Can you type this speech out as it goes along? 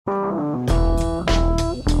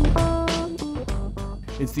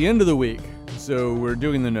It's the end of the week, so we're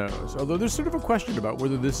doing the Nose. Although there's sort of a question about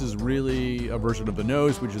whether this is really a version of the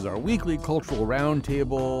Nose, which is our weekly cultural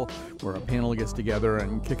roundtable where a panel gets together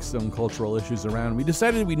and kicks some cultural issues around. We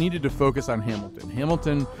decided we needed to focus on Hamilton.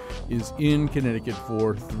 Hamilton is in Connecticut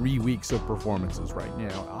for 3 weeks of performances right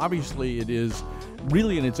now. Obviously, it is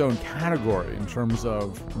really in its own category in terms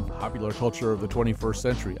of popular culture of the 21st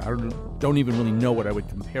century. I don't even really know what I would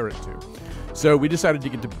compare it to. So we decided to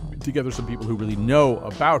get together some people who really know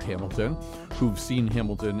about Hamilton, who've seen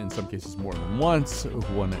Hamilton in some cases more than once,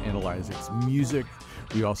 who want to analyze its music.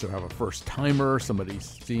 We also have a first-timer, somebody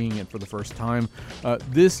seeing it for the first time.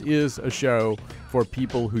 This is a show for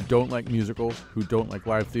people who don't like musicals, who don't like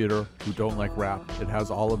live theater, who don't like rap. It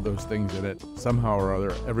has all of those things in it. Somehow or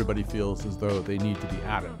other, everybody feels as though they need to be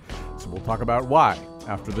at it. So we'll talk about why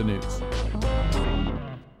after the news.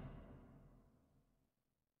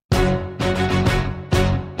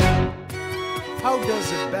 How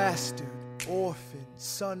does a bastard, orphan,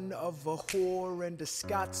 son of a whore and a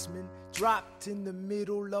Scotsman, dropped in the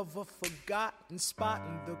middle of a forgotten spot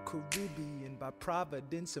in the Caribbean by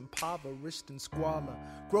providence, impoverished and squalor,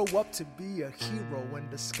 grow up to be a hero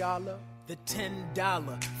and a scholar? The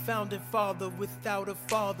 $10 founding father without a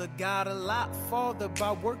father got a lot farther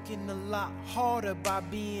by working a lot harder, by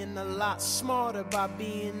being a lot smarter, by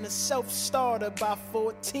being a self-starter. By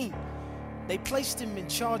 14 they placed him in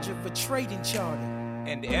charge of a trading charter.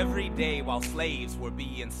 And every day while slaves were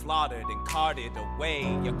being slaughtered and carted away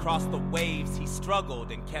across the waves, he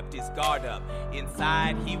struggled and kept his guard up.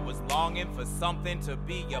 Inside he was longing for something to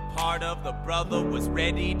be a part of. The brother was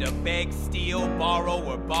ready to beg, steal, borrow,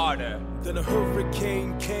 or barter. Then a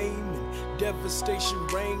hurricane came and devastation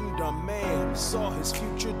reigned. Our man saw his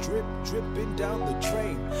future dripping down the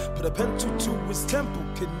drain. Put a pencil to his temple,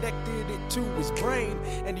 connected it to his brain,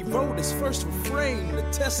 and he wrote his first refrain, a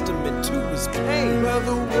testament to his pain. Well,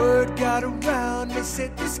 the word got around, they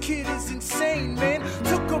said this kid is insane, man.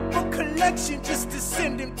 Took up a collection just to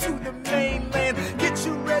send him to the mainland. Get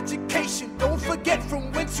your education, don't forget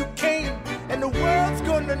from whence you came, and the world's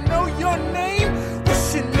gonna know your name.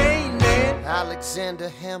 What's your name, man? Alexander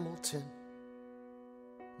Hamilton.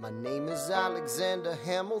 My name is Alexander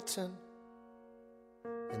Hamilton,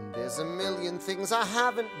 and there's a million things I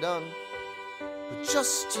haven't done, but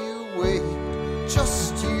just you wait,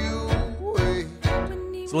 just you wait.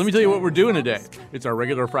 So let me tell you what we're doing today. It's our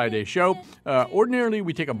regular Friday show. Ordinarily,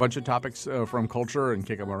 we take a bunch of topics from culture and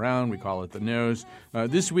kick them around. We call it the Nose.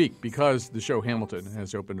 This week, because the show Hamilton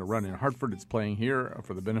has opened a run in Hartford, it's playing here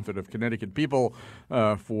for the benefit of Connecticut people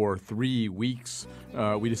for 3 weeks.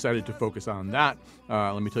 We decided to focus on that.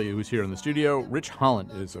 Let me tell you who's here in the studio. Rich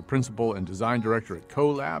Holland is a principal and design director at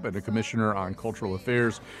CoLab and a commissioner on cultural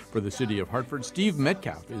affairs for the city of Hartford. Steve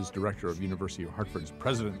Metcalf is director of University of Hartford's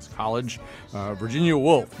President's College. Virginia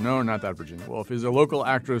Woolf, no, not that Virginia Woolf, is a local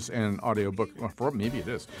actress and audiobook,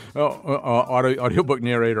 audiobook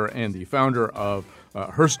narrator and the founder of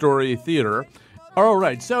Her Story Theater. All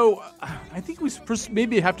right, so I think we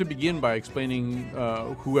maybe have to begin by explaining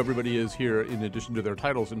who everybody is here in addition to their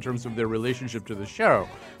titles in terms of their relationship to the show.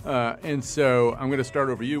 And so I'm going to start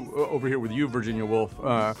over here with you, Virginia Woolf.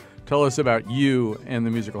 Tell us about you and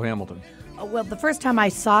the musical Hamilton. Well, the first time I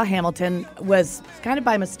saw Hamilton was kind of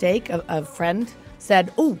by mistake. A friend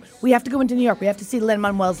said, "Oh, we have to go into New York. We have to see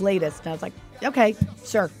Lin-Manuel's latest." And I was like, "Okay,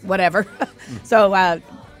 sure, whatever." So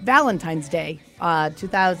Valentine's Day,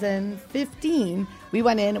 2015, we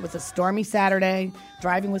went in. It was a stormy Saturday.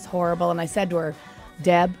 Driving was horrible. And I said to her,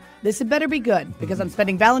 "Deb, this had better be good because I'm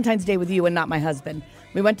spending Valentine's Day with you and not my husband."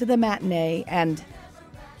 We went to the matinee and...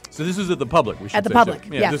 So this was at the Public, we should say. At the Public,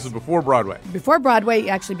 so. Yeah, yes. This is before Broadway. Before Broadway,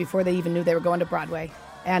 actually before they even knew they were going to Broadway.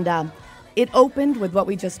 And it opened with what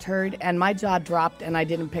we just heard, and my jaw dropped, and I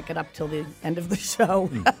didn't pick it up till the end of the show.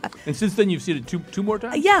 And since then, you've seen it two more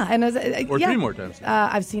times? Yeah. And or 3 more times?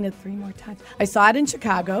 I've seen it 3 more times. I saw it in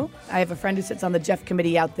Chicago. I have a friend who sits on the Jeff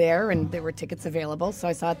committee out there, and there were tickets available, so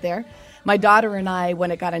I saw it there. My daughter and I,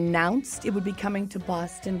 when it got announced it would be coming to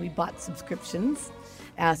Boston, we bought subscriptions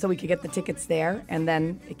so we could get the tickets there, and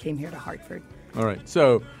then it came here to Hartford. All right.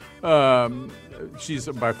 So she's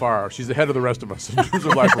ahead of the rest of us in terms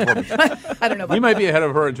of live performance. I don't know about We might be ahead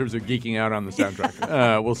of her in terms of geeking out on the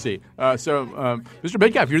soundtrack. We'll see. So, Mr.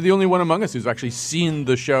 Metcalf, you're the only one among us who's actually seen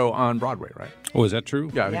the show on Broadway, right? Oh, is that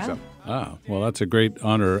true? Yeah, I think so. Ah, well, that's a great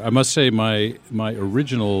honor. I must say my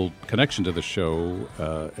original connection to the show,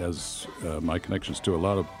 as my connections to a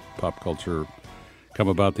lot of pop culture come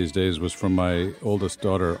about these days, was from my oldest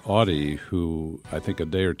daughter, Audie, who I think a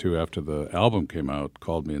day or two after the album came out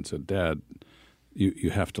called me and said, "Dad, you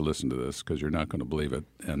have to listen to this because you're not going to believe it.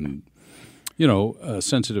 And a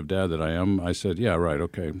sensitive dad that I am, I said, yeah, right,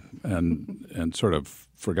 okay, and sort of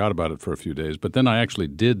forgot about it for a few days. But then I actually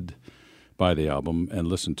did buy the album and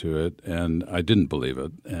listen to it, and I didn't believe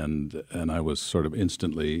it, and I was sort of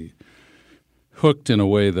instantly hooked in a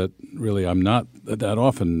way that really I'm not that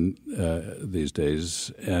often these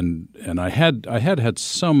days. And I had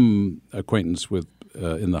some acquaintance with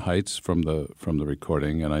In the Heights from the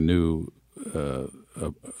recording, and I knew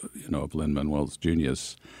of Lin-Manuel's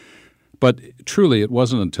genius. But truly, it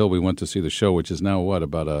wasn't until we went to see the show, which is now,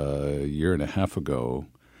 about a year and a half ago.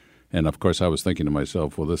 And, of course, I was thinking to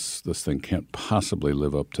myself, well, this thing can't possibly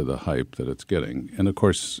live up to the hype that it's getting. And, of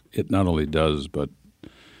course, it not only does, but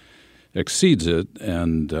exceeds it.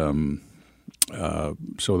 And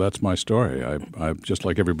so that's my story. I just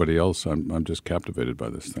like everybody else, I'm just captivated by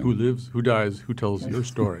this thing. Who lives, who dies, who tells your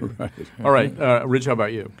story. Right. All right. Rich, how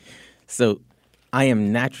about you? So I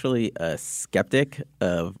am naturally a skeptic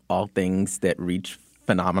of all things that reach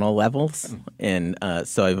phenomenal levels, and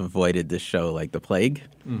so I've avoided this show like the plague.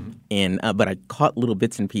 And but I caught little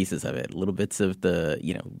bits and pieces of it, little bits of the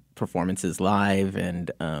performances live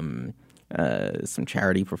and some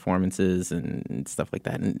charity performances and stuff like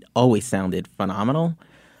that, and it always sounded phenomenal.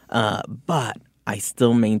 But I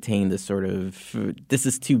still maintain this sort of this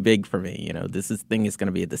is too big for me. This thing is going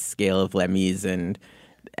to be at the scale of Les Mis, and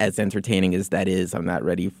as entertaining as that is, I'm not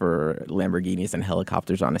ready for Lamborghinis and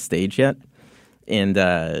helicopters on a stage yet. And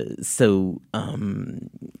so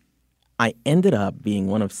I ended up being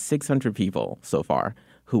one of 600 people so far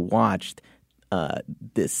who watched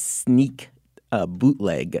this sneak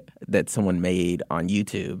bootleg that someone made on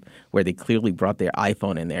YouTube where they clearly brought their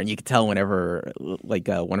iPhone in there. And you could tell whenever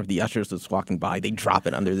one of the ushers was walking by, they drop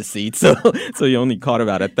it under the seat. So you only caught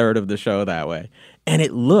about a third of the show that way. And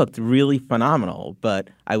it looked really phenomenal, but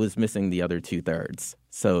I was missing the other 2/3.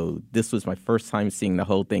 So this was my first time seeing the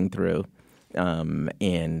whole thing through,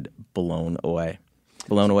 and blown away.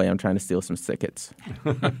 I'm trying to steal some tickets.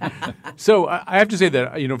 So I have to say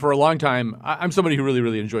that, for a long time, I'm somebody who really,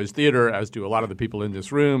 really enjoys theater, as do a lot of the people in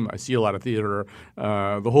this room. I see a lot of theater.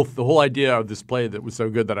 The whole idea of this play that was so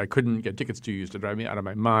good that I couldn't get tickets to used to drive me out of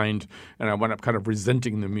my mind, and I wound up kind of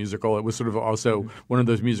resenting the musical. It was sort of also one of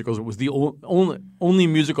those musicals. It was the only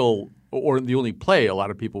musical or the only play a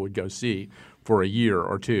lot of people would go see for a year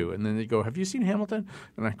or two. And then they go, have you seen Hamilton?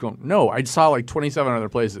 And I go, no, I saw like 27 other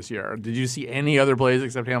plays this year. Did you see any other plays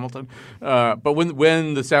except Hamilton? But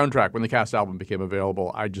when the cast album became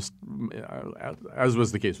available, I just, as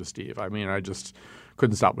was the case with Steve, I just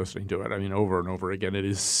couldn't stop listening to it. Over and over again. It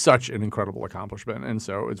is such an incredible accomplishment. And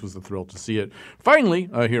so it was a thrill to see it finally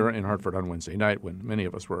here in Hartford on Wednesday night when many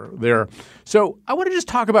of us were there. So I want to just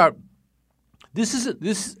talk about this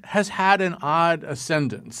has had an odd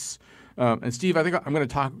ascendance. And Steve, I think I'm going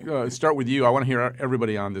to start with you. I want to hear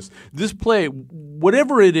everybody on this. This play,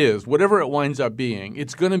 whatever it is, whatever it winds up being,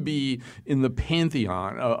 it's going to be in the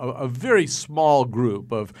pantheon, a very small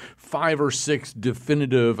group of 5 or 6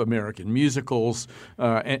 definitive American musicals.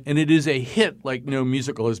 And it is a hit like no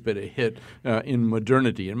musical has been a hit in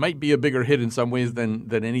modernity. It might be a bigger hit in some ways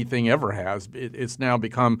than anything ever has. It's now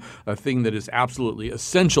become a thing that is absolutely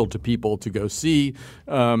essential to people to go see.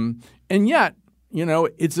 And yet,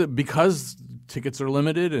 it's because tickets are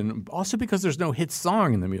limited and also because there's no hit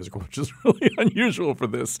song in the musical, which is really unusual for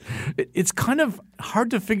this. It's kind of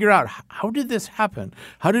hard to figure out, how did this happen?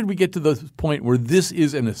 How did we get to the point where this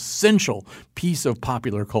is an essential piece of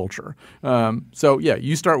popular culture?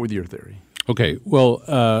 You start with your theory. Okay. Well,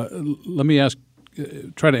 let me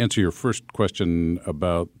try to answer your first question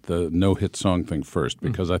about the no-hit song thing first,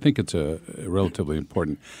 because I think it's a relatively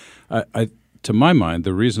important. To my mind,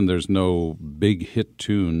 the reason there's no big hit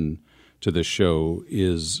tune to this show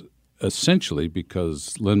is essentially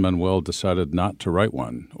because Lin-Manuel decided not to write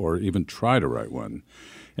one or even try to write one.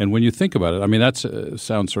 And when you think about it, that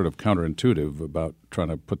sounds sort of counterintuitive about trying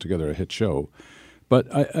to put together a hit show. But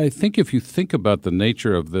I think if you think about the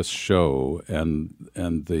nature of this show and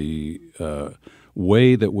the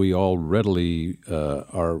way that we all readily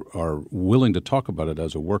are willing to talk about it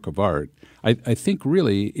as a work of art, I think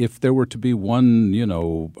really if there were to be one,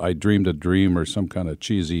 I dreamed a dream or some kind of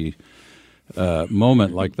cheesy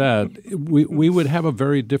moment like that, we would have a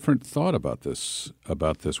very different thought about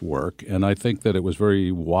this work. And I think that it was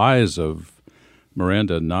very wise of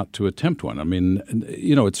Miranda not to attempt one.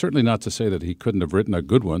 It's certainly not to say that he couldn't have written a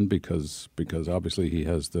good one because obviously he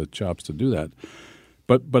has the chops to do that.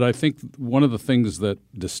 But I think one of the things that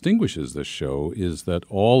distinguishes this show is that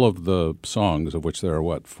all of the songs, of which there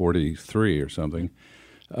are, 43 or something,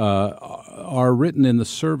 are written in the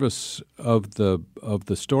service of the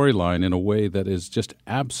storyline in a way that is just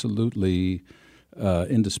absolutely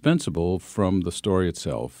indispensable from the story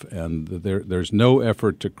itself. And there's no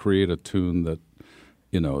effort to create a tune that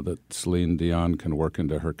that Celine Dion can work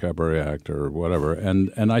into her cabaret act or whatever.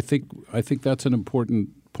 And I think that's an important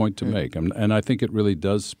point to make. And I think it really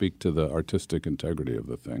does speak to the artistic integrity of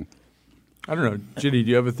the thing. I don't know. Ginny, do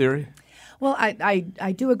you have a theory? Well,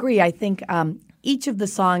 I do agree. I think each of the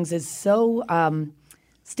songs is so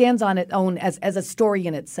stands on its own as a story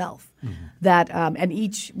in itself. That and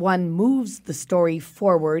each one moves the story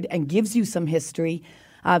forward and gives you some history.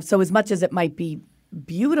 So as much as it might be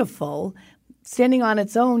beautiful, standing on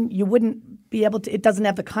its own, you wouldn't be able to. It doesn't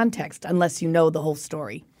have the context unless you know the whole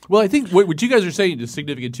story. Well, I think what you guys are saying is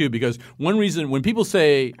significant too, because one reason when people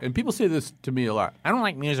say, and people say this to me a lot, I don't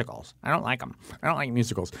like musicals. I don't like them. I don't like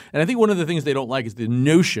musicals. And I think one of the things they don't like is the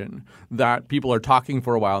notion that people are talking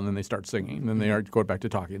for a while and then they start singing, and then they are going back to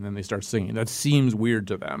talking, and then they start singing. That seems weird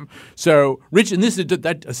to them. So, Rich, and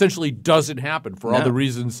that essentially doesn't happen for all the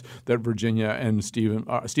reasons that Virginia and Steve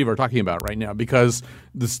are talking about right now, because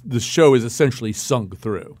the show is essentially sung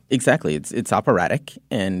through. Exactly. It's operatic,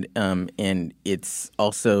 and it's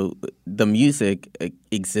also the music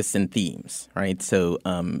exists in themes, right? So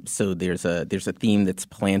there's a theme that's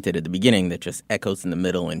planted at the beginning that just echoes in the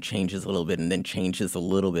middle and changes a little bit, and then changes a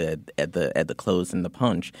little bit at the close and the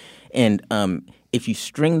punch. And if you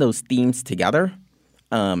string those themes together,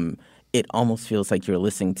 it almost feels like you're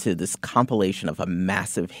listening to this compilation of a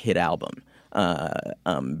massive hit album,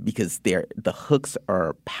 because the hooks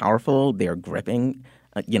are powerful, they're gripping.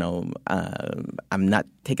 I'm not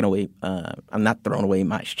taking away. I'm not throwing away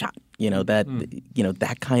my shot.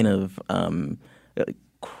 That kind of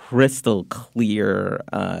crystal clear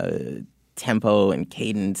tempo and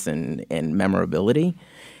cadence and memorability,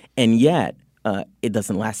 and yet it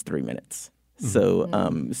doesn't last 3 minutes. So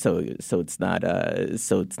it's not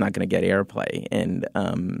going to get airplay, and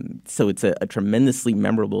so it's a tremendously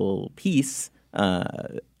memorable piece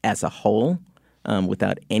as a whole.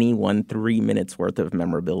 Without any 3 minutes worth of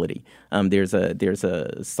memorability. There's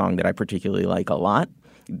a song that I particularly like a lot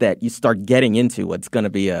that you start getting into what's going to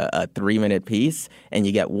be a 3-minute piece, and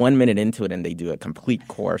you get 1 minute into it and they do a complete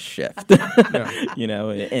chorus shift,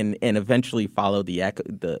 and eventually follow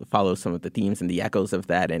follow some of the themes and the echoes of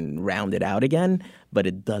that and round it out again, but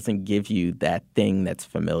it doesn't give you that thing that's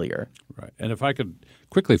familiar. Right. And if I could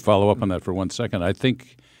quickly follow up on that for 1 second, I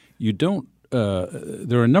think you don't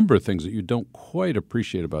there are a number of things that you don't quite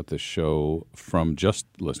appreciate about this show from just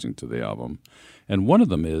listening to the album. And one of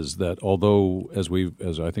them is that although, as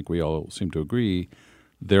I think we all seem to agree,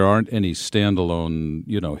 there aren't any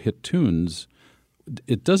standalone, hit tunes,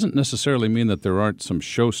 it doesn't necessarily mean that there aren't some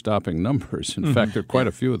show-stopping numbers. In fact, there are quite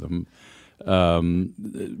a few of them,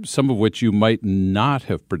 some of which you might not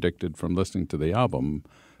have predicted from listening to the album.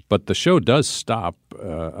 But the show does stop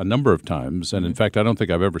a number of times. And in fact, I don't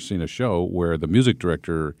think I've ever seen a show where the music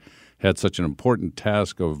director had such an important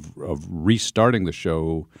task of restarting the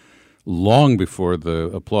show long before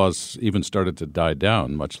the applause even started to die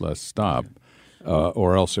down, much less stop,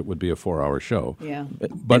 or else it would be a 4-hour show. Yeah.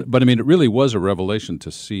 But I mean, it really was a revelation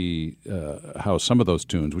to see how some of those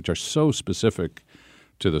tunes, which are so specific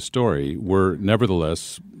to the story, were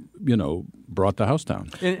nevertheless brought the house down.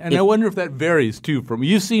 And I wonder if that varies too.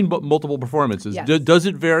 You've seen multiple performances. Yes. Does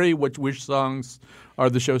it vary which songs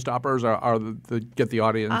are the showstoppers? Are get the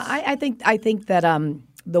audience? I think that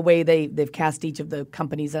the way they've cast each of the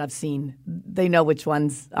companies that I've seen, they know which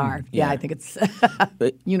ones are. Yeah, I think it's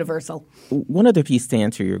universal. One other piece to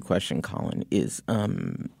answer your question, Colin, is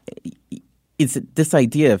this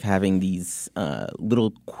idea of having these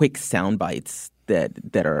little quick sound bites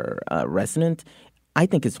that are resonant. I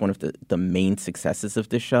think it's one of the main successes of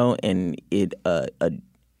this show, and it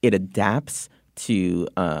adapts to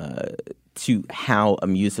how a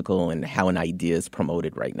musical and how an idea is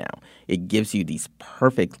promoted right now. It gives you these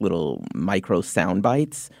perfect little micro sound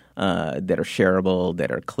bites that are shareable, that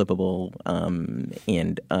are clippable,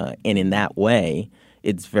 and in that way,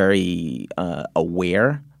 it's very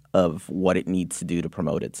aware of what it needs to do to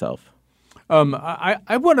promote itself.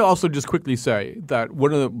 I want to also just quickly say that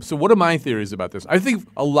one of my theories about this, I think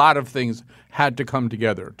a lot of things had to come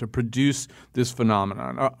together to produce this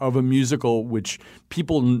phenomenon of a musical which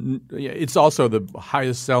it's also the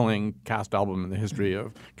highest selling cast album in the history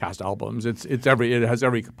of cast albums. It has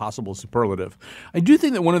every possible superlative. I do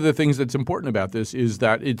think that one of the things that's important about this is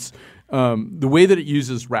that it's the way that it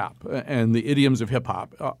uses rap and the idioms of hip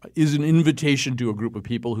hop is an invitation to a group of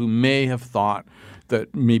people who may have thought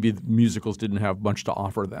that maybe musicals didn't have much to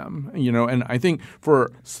offer them. And I think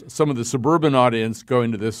for some of the suburban audience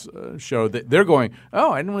going to this show, they're going,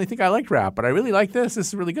 oh, I didn't really think I liked rap, but I really like this. This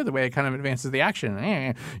is really good, the way it kind of advances the action.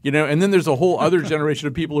 And then there's a whole other generation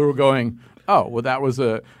of people who are going, oh, well, that was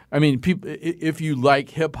if you like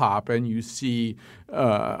hip hop and you see,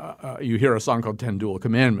 you hear a song called 10 Dual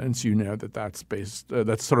Commandments, you know that's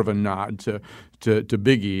that's sort of a nod to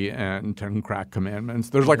Biggie and 10 Crack Commandments.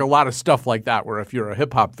 There's like a lot of stuff like that where if you're a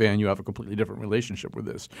hip hop fan, you have a completely different relationship with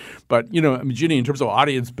this. But, Ginny, in terms of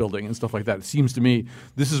audience building and stuff like that, it seems to me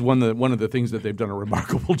this is one of the things that they've done a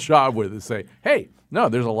remarkable job with is say, hey, no,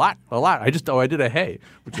 there's a lot. I did a hey,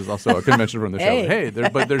 which is also a convention from the show. Hey,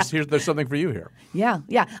 there's something for you here. Yeah.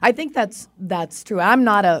 I think that's true. I'm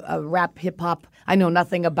not a rap hip hop. I know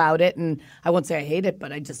nothing about it, and I won't say I hate it,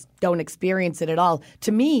 but I just don't experience it at all.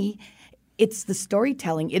 To me, it's the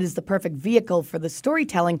storytelling. It is the perfect vehicle for the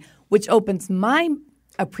storytelling, which opens my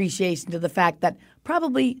appreciation to the fact that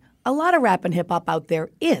probably a lot of rap and hip hop out there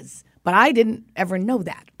is, but I didn't ever know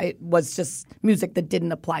that. It was just music that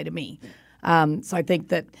didn't apply to me. So I think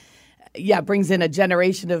that, brings in a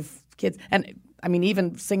generation of kids. And I mean,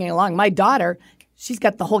 even singing along, my daughter, she's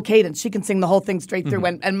got the whole cadence. She can sing the whole thing straight through,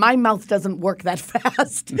 and my mouth doesn't work that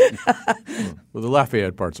fast. Well, the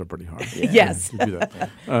Lafayette parts are pretty hard. Yes. To do that.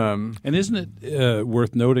 And isn't it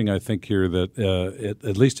worth noting, I think, here that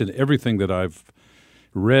at least in everything that I've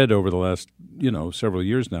read over the last several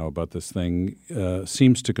years now about this thing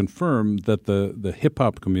seems to confirm that the hip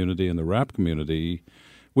hop community and the rap community,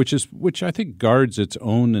 which I think guards its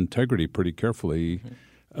own integrity pretty carefully,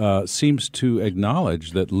 seems to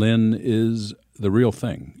acknowledge that Lin is the real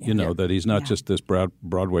thing. That he's not just this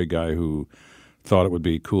Broadway guy who thought it would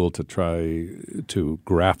be cool to try to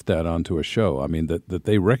graft that onto a show. I mean that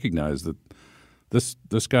they recognize that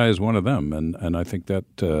this guy is one of them, and I think that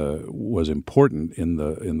was important in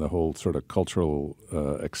the whole sort of cultural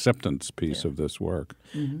acceptance piece of this work.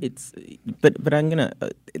 Mm-hmm. But I'm gonna.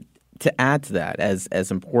 To add to that, as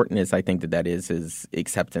important as I think that is his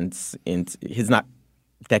acceptance in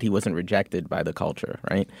that he wasn't rejected by the culture,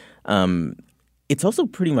 right? It's also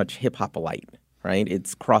pretty much hip hop light, right?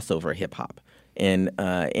 It's crossover hip hop, and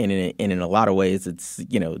in a lot of ways,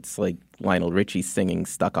 it's like Lionel Richie singing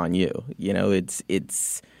 "Stuck on You."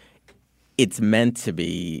 It's meant to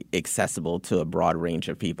be accessible to a broad range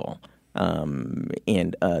of people,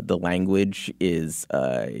 and the language is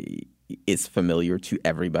familiar to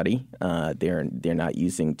everybody. They're not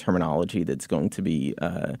using terminology that's going to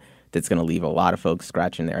leave a lot of folks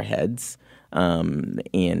scratching their heads,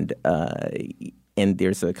 and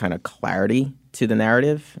there's a kind of clarity to the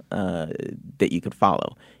narrative that you could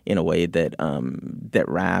follow in a way that that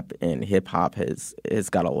rap and hip hop has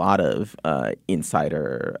got a lot of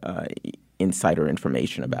insider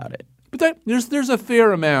information about it. But there's a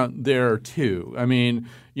fair amount there too. I mean,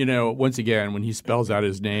 once again, when he spells out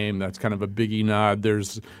his name, that's kind of a Biggie nod.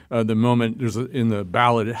 There's the moment. In the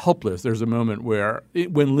ballad "Helpless," there's a moment where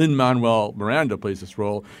when Lin-Manuel Miranda plays this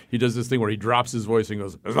role, he does this thing where he drops his voice and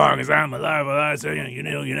goes, "As long as I'm alive, I say, you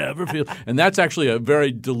never feel." And that's actually a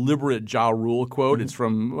very deliberate Ja Rule quote. Mm-hmm. It's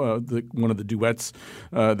from one of the duets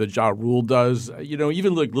that Ja Rule does.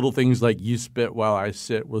 Even like little things like "You spit while I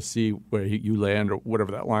sit, we'll see where you land," or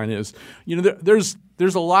whatever that line is.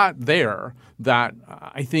 There's a lot there that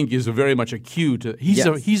I think is very much a cue to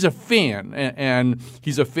he's a fan, and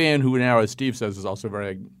he's a fan who now, as Steve says, is also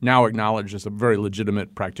now acknowledged as a very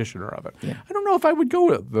legitimate practitioner of it. Yeah. I don't know if I would go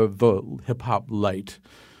with the hip hop light.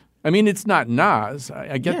 I mean, it's not Nas.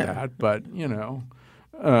 I get that, but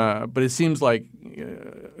but it seems like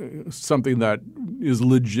something that is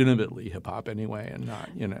legitimately hip hop anyway, and not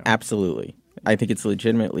Absolutely. I think it's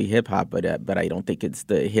legitimately hip hop, but I don't think it's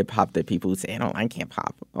the hip hop that people who say I don't like hip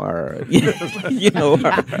hop are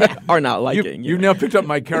not liking. You've now picked up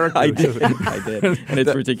my character. I did, and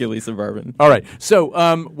it's particularly suburban. All right, so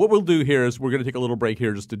what we'll do here is we're going to take a little break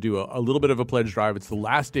here just to do a little bit of a pledge drive. It's the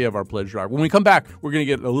last day of our pledge drive. When we come back, we're going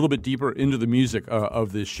to get a little bit deeper into the music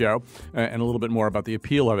of this show and a little bit more about the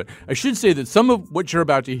appeal of it. I should say that some of what you're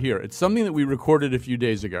about to hear, it's something that we recorded a few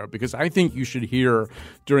days ago because I think you should hear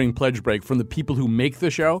during pledge break from the people who make the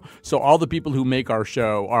show. So all the people who make our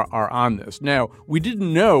show are on this. Now, we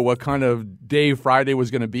didn't know what kind of day Friday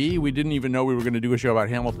was going to be. We didn't even know we were going to do a show about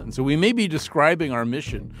Hamilton. So we may be describing our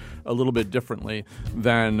mission a little bit differently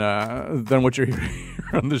than what you're hearing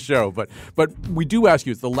on the show. But we do ask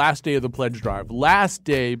you, it's the last day of the pledge drive. Last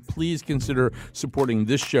day, please consider supporting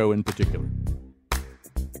this show in particular.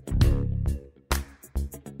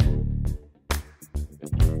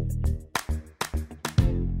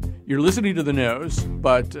 You're listening to The Nose,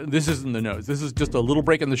 but this isn't The Nose. This is just a little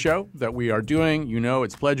break in the show that we are doing. You know,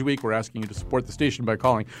 it's Pledge Week. We're asking you to support the station by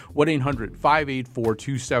calling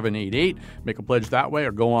 1-800-584-2788. Make a pledge that way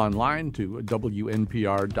or go online to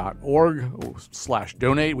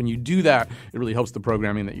WNPR.org/donate. When you do that, it really helps the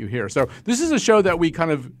programming that you hear. So this is a show that we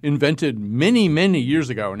kind of invented many, many years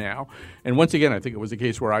ago now. And once again, I think it was a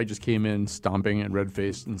case where I just came in stomping and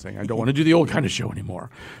red-faced and saying, I don't want to do the old kind of show anymore.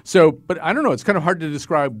 So, but I don't know. It's kind of hard to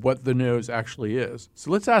describe what The Nose actually is.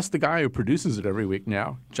 So let's ask the guy who produces it every week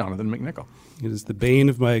now, Jonathan McNichol. It is the bane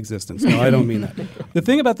of my existence. No, I don't mean that. The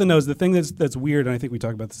thing about The Nose, the thing that's weird, and I think we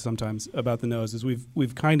talk about this sometimes about The Nose, is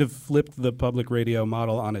we've kind of flipped the public radio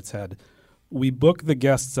model on its head. We book the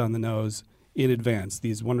guests on The Nose in advance,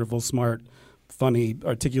 these wonderful, smart, funny,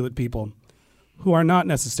 articulate people who are not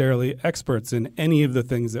necessarily experts in any of the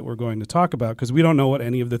things that we're going to talk about, because we don't know what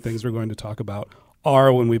any of the things we're going to talk about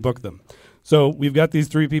are when we book them. So we've got these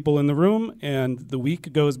three people in the room, and the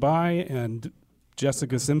week goes by, and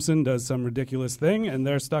Jessica Simpson does some ridiculous thing, and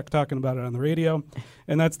they're stuck talking about it on the radio.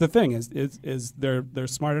 And that's the thing, is they're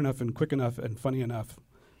smart enough and quick enough and funny enough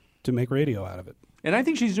to make radio out of it. And I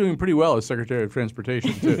think she's doing pretty well as Secretary of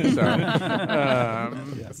Transportation, too. So,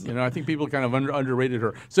 Yes. I think people kind of underrated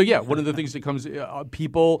her. So, yeah, one of the things that comes,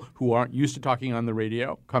 people who aren't used to talking on the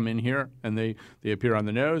radio come in here and they appear on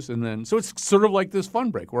The Nose. And then, so it's sort of like this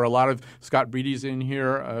fun break where a lot of Scott Breedy's in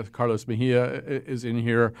here, Carlos Mejia is in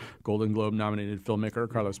here, Golden Globe nominated filmmaker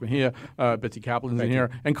Carlos Mejia, Betsy Kaplan's in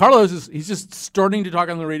here. And Carlos, he's just starting to talk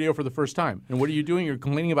on the radio for the first time. And what are you doing? You're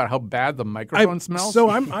complaining about how bad the microphone smells?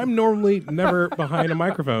 So I'm normally never behind a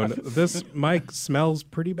microphone. This mic smells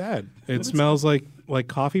pretty bad. It smells like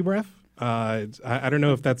coffee breath. I don't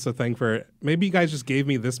know if that's a thing for. Maybe you guys just gave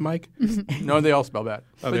me this mic. No, they all smell bad.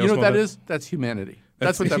 Oh, but you know what that is? That's humanity.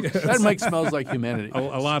 That's what that mic smells like. Humanity.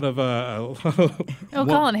 A lot of.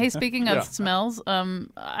 Colin. Hey, speaking of smells,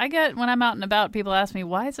 I get when I'm out and about, people ask me,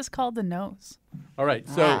 "Why is this called The Nose?" All right,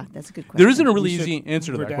 so that's a good question. There isn't a really easy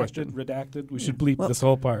answer to that question. Redacted. We should bleep this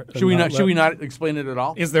whole part. Should we not explain it at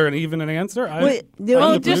all? Is there even an answer?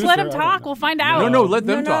 Just let him talk. We'll find out. No, let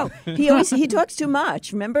them talk. He talks too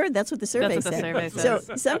much. Remember, that's what the survey That's what the said. survey says.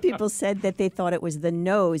 So some people said that they thought it was the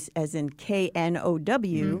nose, as in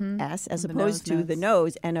KNOWS, as opposed to the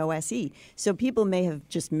nose, NOSE. So people may have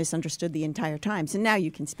just misunderstood the entire time. So now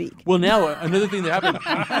you can speak. Well, now another thing that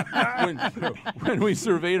happened when we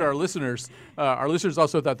surveyed our listeners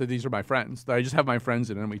also thought that these are my friends, that I just have my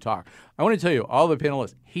friends in and we talk. I want to tell you, all the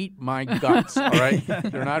panelists hate my guts, all right?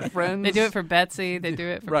 They're not friends. They do it for Betsy. They do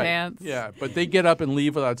it for Pants. Yeah, but they get up and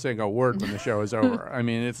leave without saying a word when the show is over. I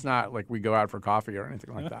mean, it's not like we go out for coffee or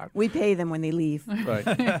anything like that. We pay them when they leave. Right.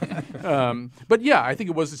 But yeah, I think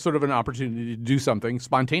it was sort of an opportunity to do something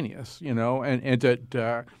spontaneous, and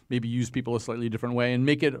to maybe use people a slightly different way and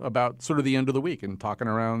make it about sort of the end of the week and talking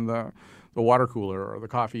around the water cooler or the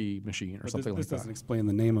coffee machine or something like that. This doesn't explain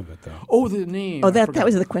the name of it, though. Oh, the name. Oh, that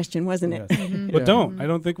was the question, wasn't it? Yes. But don't. I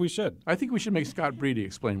don't think we should. I think we should make Scott Breedy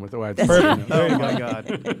explain what the way. Perfect. Oh my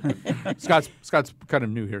God. Scott's kind of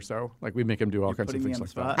new here, so we make him do all kinds of things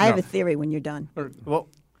like that. I have a theory when you're done. Well,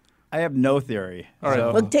 I have no theory. All right.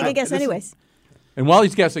 So Well, take a guess anyways. And while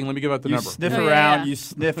he's guessing, let me give out the you number. Sniff around. You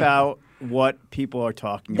sniff out what people are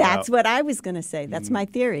talking about. That's what I was going to say. That's my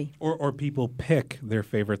theory. Or people pick their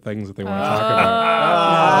favorite things that they want to talk about.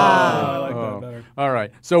 I like that better. All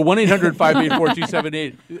right. So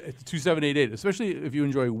 1-800-584-2788, especially if you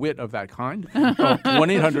enjoy wit of that kind.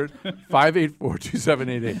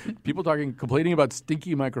 1-800-584-2788. People complaining about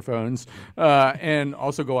stinky microphones. And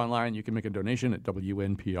also go online. You can make a donation at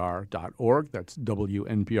WNPR.org. That's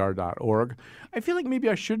WNPR.org. I feel like maybe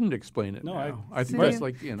I shouldn't explain it. No, now. I think that's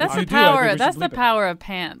like That's the I power. think we That's should the bleep it. power of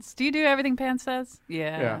Pants. Do you do everything Pants says?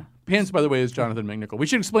 Yeah. Pants, by the way, is Jonathan McNichol. We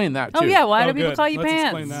should explain that, too. Oh, yeah. Why do Oh, people good. call you Let's Pants?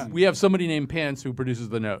 explain that. We have somebody named Pants who produces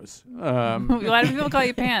The Nose. Why do people call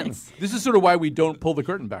you Pants? This is sort of why we don't pull the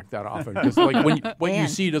curtain back that often. Because what you And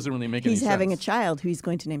see doesn't really make any sense. He's having a child who he's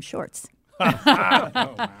going to name Shorts.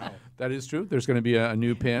 That is true. There's going to be a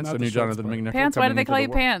new Pants, Not a the new Shorts Jonathan part. McNichol. Pants, why do coming they into call the you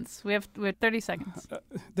world. Pants? We have 30 seconds.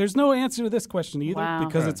 There's no answer to this question either Wow.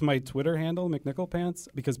 because it's my Twitter handle, McNichol Pants,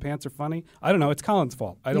 because pants are funny. I don't know. It's Colin's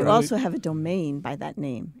fault. I don't You really, also have a domain by that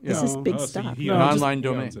name. This Yeah. is big so stuff. he An No, online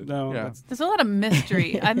just- domain. No, Yeah. that's, There's a lot of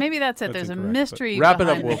mystery. Maybe that's it. That's There's a incorrect, mystery. Wrap it up,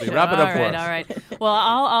 behind Wolfie. the show. Wrap it up for us. All right. Well,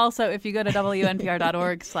 I'll also, if you go to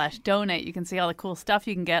WNPR.org/donate, you can see all the cool stuff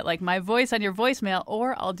you can get, like my voice on your voicemail,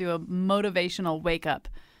 or I'll do a motivational wake up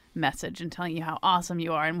message and telling you how awesome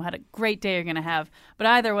you are and what a great day you're going to have. But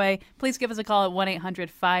either way, please give us a call at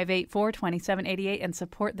 1-800-584-2788 and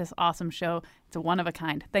support this awesome show. It's a one of a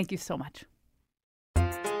kind. Thank you so much.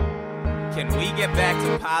 Can we get back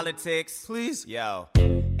to politics? Please? Yo.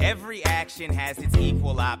 Every action has its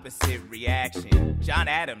equal opposite reaction. John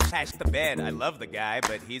Adams smashed the bed. I love the guy,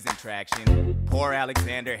 but he's in traction. Poor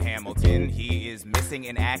Alexander Hamilton, he is missing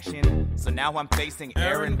in action. So now I'm facing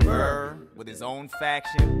Aaron Burr with his own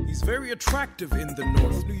faction. He's very attractive in the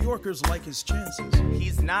North. New Yorkers like his chances.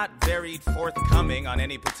 He's not very forthcoming on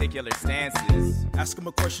any particular stances. Ask him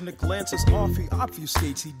a question that glances off, he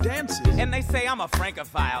obfuscates, he dances. And they say I'm a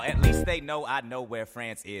Francophile. At least they know I know where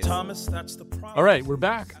France is. Thomas, that's the problem. All right, we're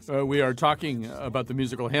back. We are talking about the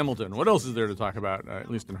musical Hamilton. What else is there to talk about, at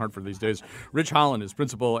least in Hartford these days? Rich Holland is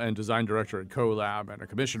principal and design director at CoLab and a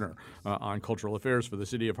commissioner on cultural affairs for the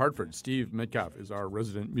city of Hartford. Steve Metcalf is our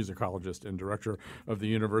resident musicologist and director of the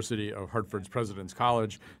University of Hartford's President's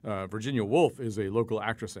College. Virginia Woolf is a local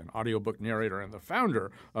actress and audiobook narrator and the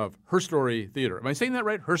founder of Her Story Theater. Am I saying that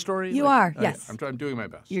right? Her Story? You are, yes. I'm doing my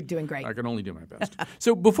best. You're doing great. I can only do my best.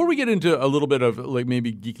 So before we get into a little bit of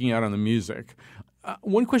maybe geeking out on the music,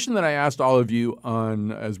 one question that I asked all of you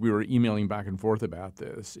as we were emailing back and forth about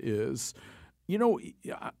this is,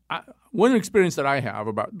 one experience that I have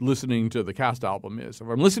about listening to the cast album is if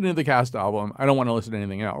I'm listening to the cast album, I don't want to listen to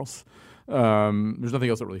anything else. There's nothing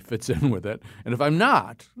else that really fits in with it. And if I'm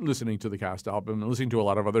not listening to the cast album and listening to a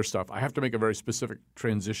lot of other stuff, I have to make a very specific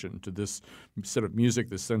transition to this set of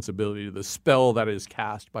music, this sensibility, the spell that is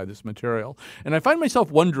cast by this material. And I find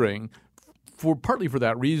myself wondering, partly for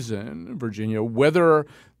that reason, Virginia, whether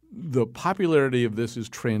the popularity of this is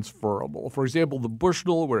transferable. For example, the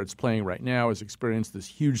Bushnell, where it's playing right now, has experienced this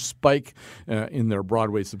huge spike in their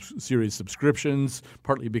Broadway series subscriptions,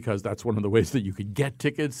 partly because that's one of the ways that you could get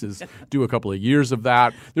tickets is do a couple of years of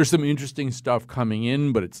that. There's some interesting stuff coming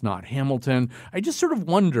in, but it's not Hamilton. I just sort of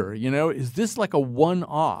wonder, is this like a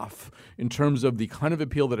one-off in terms of the kind of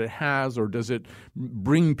appeal that it has, or does it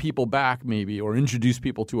bring people back maybe or introduce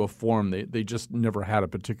people to a form they just never had a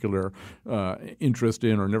particular interest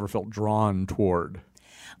in or never felt drawn toward?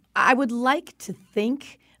 I would like to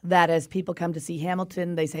think that as people come to see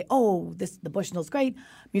Hamilton, they say, oh, the Bushnell's great,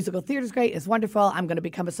 musical theater's great, it's wonderful, I'm going to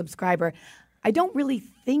become a subscriber. I don't really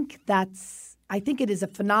think I think it is a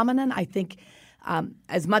phenomenon. I think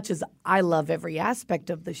as much as I love every aspect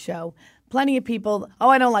of the show, plenty of people,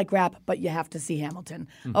 I don't like rap, but you have to see Hamilton.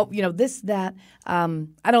 Mm-hmm. Oh, this, that. I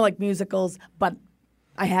don't like musicals, but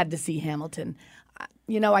I had to see Hamilton.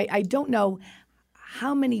 I don't know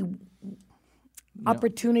how many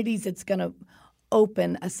opportunities it's going to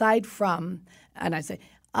open aside from, and I say,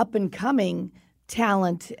 up-and-coming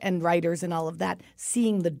talent and writers and all of that,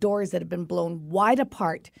 seeing the doors that have been blown wide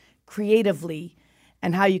apart creatively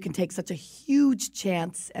and how you can take such a huge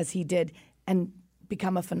chance as he did and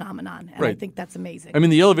become a phenomenon. And right. I think that's amazing. I mean,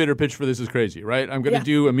 the elevator pitch for this is crazy, right? I'm going to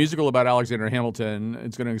do a musical about Alexander Hamilton.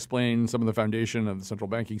 It's going to explain some of the foundation of the central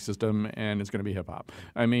banking system, and it's going to be hip-hop.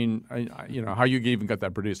 I mean, how you even got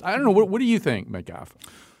that produced. I don't know. What do you think, Metcalf?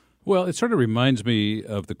 Well, it sort of reminds me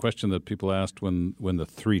of the question that people asked when the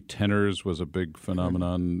Three Tenors was a big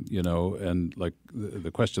phenomenon, and like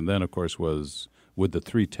the question then, of course, was, would the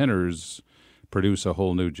Three Tenors produce a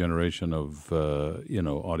whole new generation of,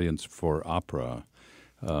 audience for opera?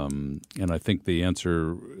 And I think the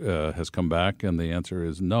answer has come back, and the answer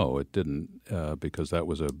is no, it didn't, because that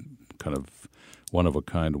was a kind of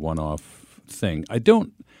one-of-a-kind, one-off thing.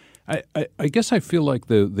 I guess I feel like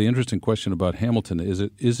the interesting question about Hamilton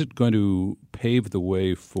is it going to pave the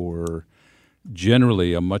way for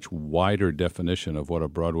generally a much wider definition of what a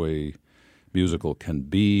Broadway musical can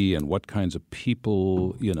be and what kinds of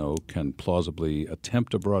people, can plausibly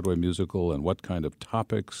attempt a Broadway musical and what kind of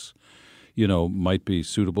topics might be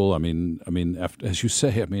suitable. I mean, as you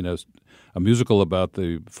say, a musical about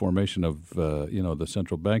the formation of, the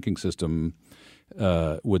central banking system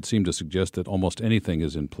would seem to suggest that almost anything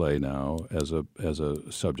is in play now as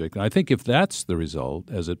a subject. And I think if that's the result,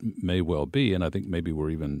 as it may well be, and I think maybe we're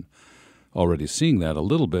even already seeing that a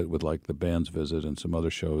little bit with like the Band's Visit and some other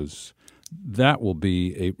shows, that will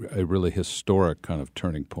be a really historic kind of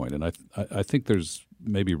turning point. And I think there's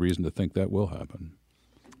maybe reason to think that will happen.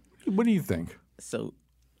 What do you think? So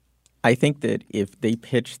I think that if they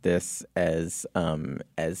pitch this as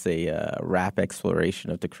a rap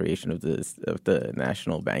exploration of the creation of the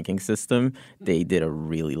national banking system, they did a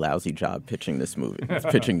really lousy job pitching this movie,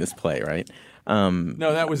 pitching this play, right?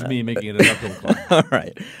 No, that was me making it an uphill climb. All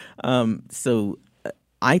right. So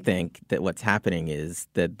I think that what's happening is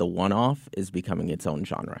that the one-off is becoming its own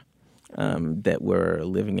genre. That we're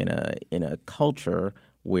living in a culture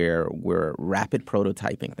where we're rapid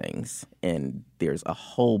prototyping things, and there's a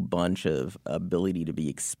whole bunch of ability to be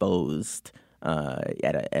exposed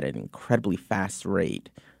at an incredibly fast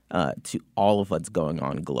rate to all of what's going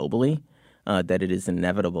on globally. that it is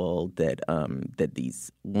inevitable that that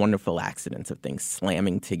these wonderful accidents of things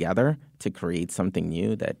slamming together to create something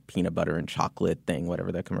new, that peanut butter and chocolate thing,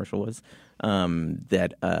 whatever that commercial was,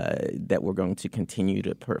 that we're going to continue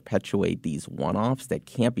to perpetuate these one-offs that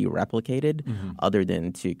can't be replicated other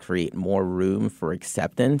than to create more room for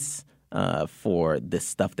acceptance for this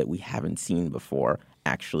stuff that we haven't seen before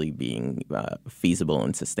actually being feasible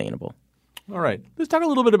and sustainable. All right. Let's talk a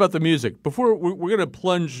little bit about the music. Before we're going to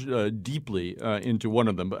plunge deeply into one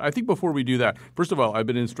of them. But I think before we do that, first of all, I've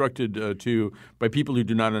been instructed by people who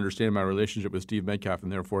do not understand my relationship with Steve Metcalf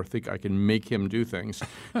and therefore think I can make him do things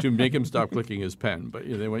to make him stop clicking his pen. But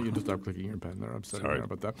they want you to stop clicking your pen. They're upset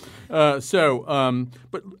about that.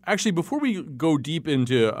 But actually, before we go deep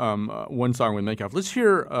into one song with Metcalf, let's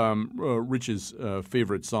hear Rich's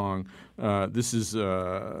favorite song. This is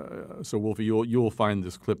so Wolfie, you'll find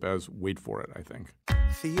this clip as wait for it, I think.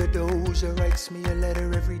 Theodosia writes me a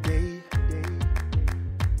letter every day.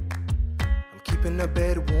 I'm keeping her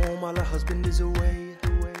bed warm while her husband is away.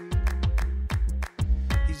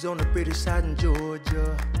 He's on the British side in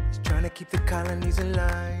Georgia. He's trying to keep the colonies in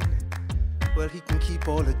line. Well, he can keep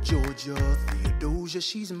all of Georgia. Theodosia,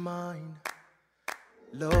 she's mine.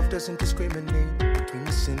 Love doesn't discriminate between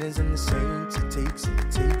the sinners and the saints. It takes and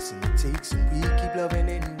it takes and it takes, and we keep loving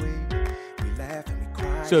anyway. We laugh and we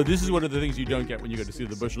cry. So this is one of the things you don't get when you go to see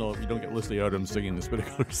the Bushnell. You don't get Leslie Odom singing this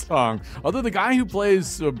particular song. Although the guy who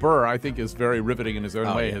plays Burr, I think, is very riveting in his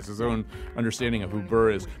own way. Has his own understanding of who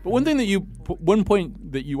Burr is. But one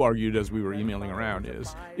point that you argued as we were emailing around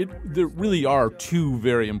is there really are two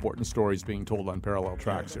very important stories being told on parallel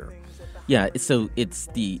tracks here. Yeah, so it's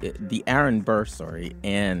the Aaron Burr story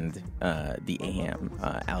and the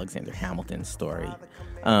Alexander Hamilton story,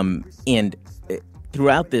 and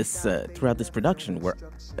throughout this production,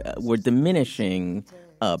 we're diminishing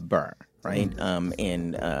Burr, right?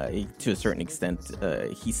 And to a certain extent,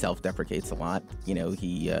 he self-deprecates a lot.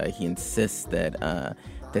 He insists that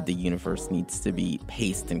the universe needs to be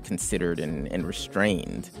paced and considered and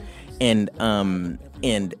restrained, and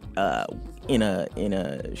in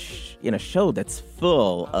a show that's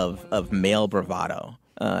full of male bravado,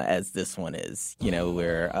 as this one is,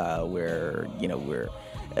 where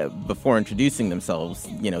before introducing themselves,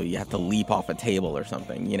 you have to leap off a table or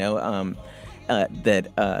something,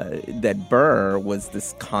 that Burr was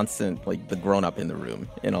this constant, like, the grown-up in the room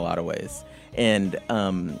in a lot of ways, and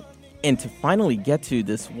to finally get to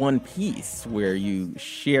this one piece where you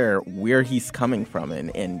share where he's coming from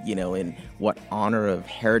and what honor of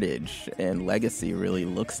heritage and legacy really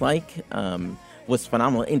looks like was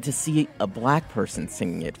phenomenal. And to see a black person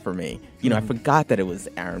singing it for me, I forgot that it was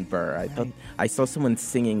Aaron Burr. I thought I saw someone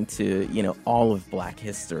singing to all of black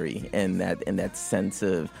history and that sense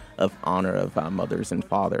of honor of our mothers and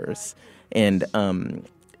fathers. And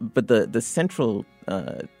but the central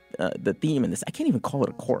the theme in this, I can't even call it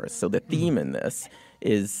a chorus. So the theme in this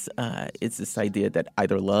is this idea that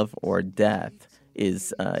either love or death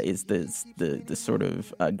is the sort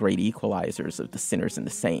of great equalizers of the sinners and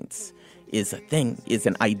the saints. Is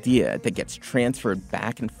an idea that gets transferred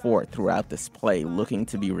back and forth throughout this play, looking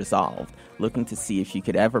to be resolved, looking to see if you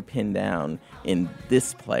could ever pin down in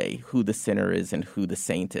this play who the sinner is and who the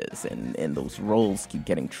saint is, and those roles keep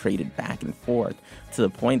getting traded back and forth to the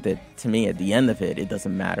point that, to me, at the end of it, it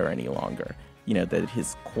doesn't matter any longer. That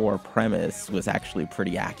his core premise was actually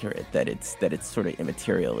pretty accurate, that it's sort of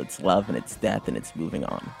immaterial. It's love and it's death and it's moving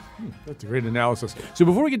on. That's a great analysis. So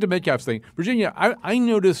before we get to Metcalf's thing, Virginia, I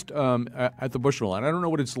noticed at the Bushnell, and I don't know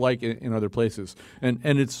what it's like in other places, and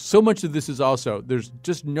it's so much of this is also, there's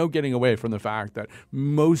just no getting away from the fact that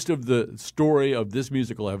most of the story of this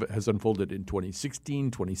musical has unfolded in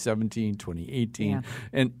 2016, 2017, 2018.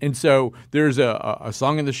 Yeah. And so there's a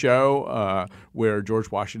song in the show where George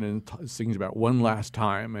Washington sings about one last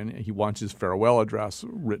time, and he wants his farewell address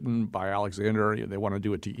written by Alexander. They want to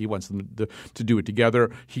do it. He wants them to do it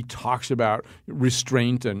together. He talks about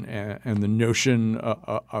restraint and the notion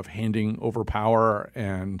of handing over power,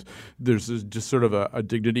 and there's just sort of a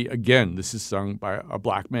dignity. Again, this is sung by a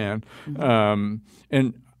black man,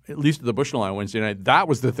 and at least at the Bushnell on Wednesday night, that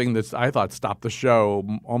was the thing that I thought stopped the show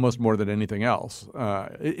almost more than anything else.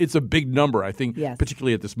 It's a big number, I think,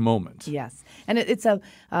 particularly at this moment. Yes, and it's a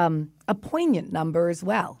poignant number as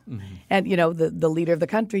well. Mm-hmm. And, the leader of the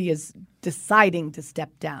country is deciding to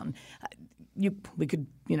step down. We could,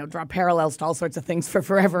 draw parallels to all sorts of things for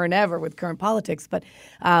forever and ever with current politics. But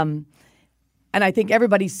and I think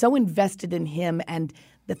everybody's so invested in him, and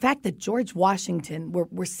the fact that George Washington,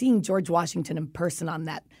 we're seeing George Washington in person on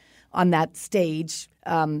that stage.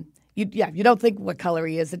 You don't think what color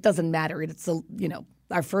he is. It doesn't matter. It's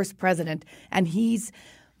our first president, and he's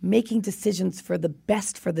making decisions for the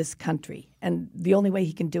best for this country. And the only way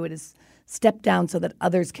he can do it is step down so that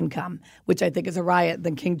others can come, which I think is a riot.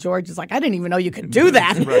 Then King George is like, I didn't even know you could do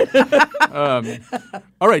that.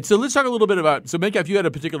 All right, so let's talk a little bit about – so Micah, if you had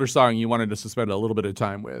a particular song you wanted us to spend a little bit of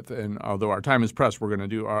time with, and although our time is pressed, we're going to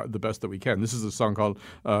do the best that we can. This is a song called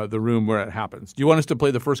The Room Where It Happens. Do you want us to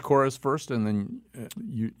play the first chorus first, and then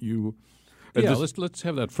you yeah, let's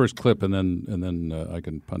have that first clip, and then I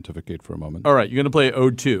can pontificate for a moment. All right, you're going to play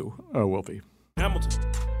Ode 2, Wolfie. Hamilton.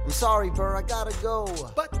 I'm sorry, Burr, I gotta go.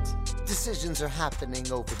 But decisions are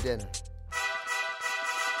happening over dinner.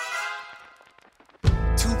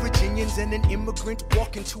 Two Virginians and an immigrant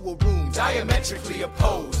walk into a room Diametrically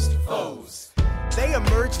opposed foes. They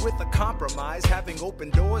emerge with a compromise, having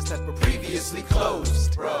opened doors that were previously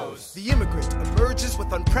closed. Bros. The immigrant emerges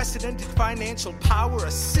with unprecedented financial power,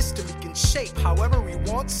 a system he can shape however he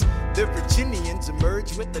wants. The Virginians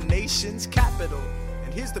emerge with the nation's capital.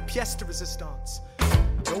 And here's the pièce de résistance.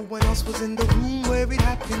 No one else was in the room where it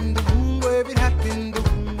happened, the room where it happened, the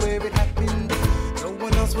room where it happened. No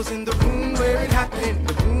one else was in the room where it happened,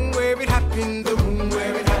 the room where it happened, the room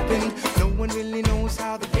where it happened. No one really knows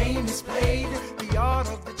how the game is played, the art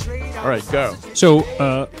of the trade. All right, go. So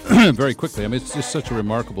very quickly, I mean, it's just such a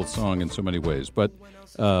remarkable song in so many ways. But,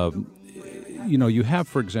 you have,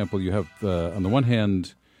 for example, on the one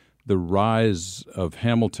hand, the rise of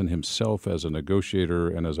Hamilton himself as a negotiator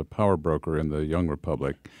and as a power broker in the Young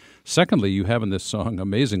Republic. Secondly, you have in this song,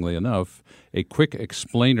 amazingly enough, a quick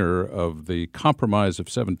explainer of the Compromise of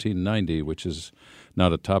 1790, which is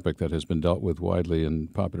not a topic that has been dealt with widely in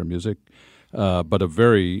popular music, but a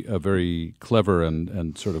very clever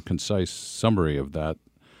and sort of concise summary of that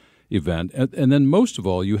event. And then most of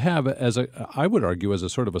all, you have, I would argue, as a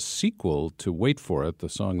sort of a sequel to Wait For It, the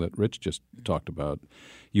song that Rich just talked about,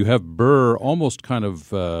 you have Burr almost kind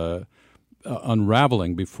of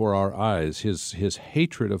unraveling before our eyes his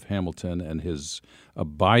hatred of Hamilton and his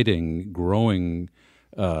abiding, growing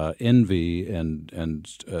envy and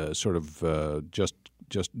sort of just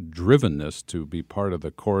drivenness to be part of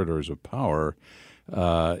the corridors of power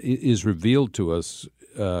is revealed to us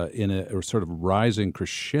in a sort of rising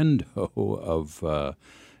crescendo of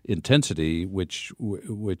intensity, which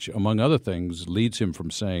among other things leads him from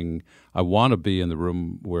saying, I want to be in the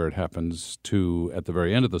room where it happens, to at the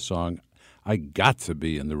very end of the song, I got to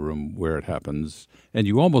be in the room where it happens. And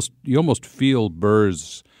you almost feel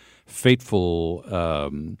Burr's fateful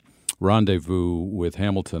rendezvous with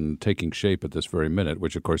Hamilton taking shape at this very minute,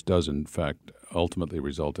 which of course does in fact ultimately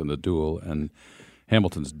result in the duel and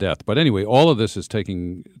Hamilton's death. But anyway, all of this is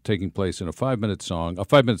taking place in a 5-minute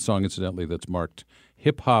song, incidentally, that's marked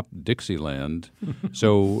hip-hop Dixieland.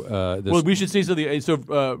 So well, we should say something. So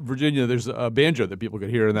Virginia, there's a banjo that people could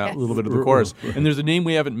hear in that little bit of the chorus. And there's a name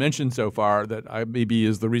we haven't mentioned so far that maybe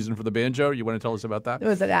is the reason for the banjo. You want to tell us about that? It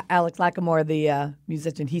was Alex Lacamoire, the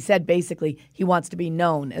musician. He said basically he wants to be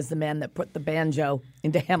known as the man that put the banjo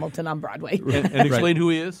into Hamilton on Broadway. And explain who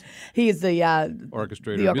he is? He is the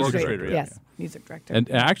orchestrator. The orchestrator, yes. Music director. And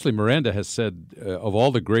actually, Miranda has said of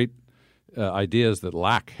all the great ideas that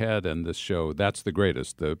Lack had in this show, that's the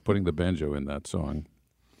greatest, putting the banjo in that song.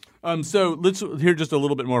 So let's hear just a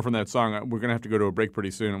little bit more from that song. We're going to have to go to a break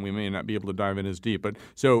pretty soon, and we may not be able to dive in as deep. But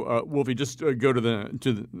so, Wolfie, just go to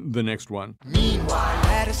the next one. Meanwhile,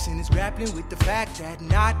 Madison is grappling with the fact that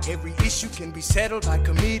not every issue can be settled by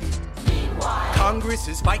committee. Meanwhile, Congress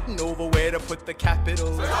is fighting over where to put the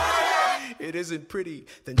capital. It isn't pretty.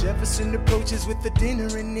 Then Jefferson approaches with the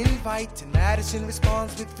dinner and invite, and Madison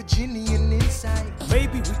responds with Virginian insight.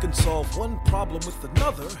 Maybe we can solve one problem with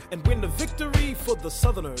another and win a victory for the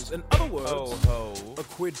Southerners. In other words, a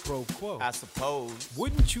quid pro quo. I suppose.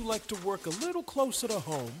 Wouldn't you like to work a little closer to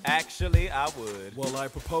home? Actually, I would. Well, I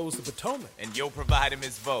propose the Potomac. And you'll provide him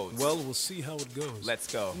his votes. Well, we'll see how it goes.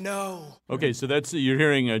 Let's go. No. Okay, so you're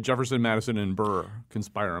hearing Jefferson, Madison, and Burr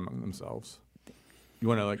conspire among themselves. You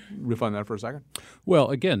want to riff on that for a second? Well,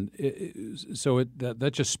 again, that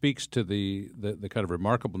just speaks to the kind of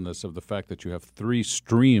remarkableness of the fact that you have 3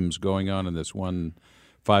 streams going on in this one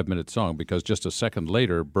 5-minute song, because just a second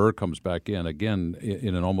later, Burr comes back in again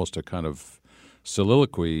in an almost a kind of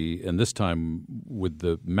soliloquy, and this time with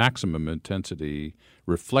the maximum intensity,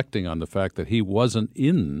 reflecting on the fact that he wasn't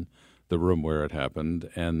in the room where it happened,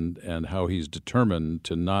 and how he's determined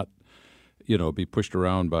to not be pushed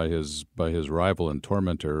around by his rival and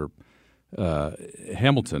tormentor,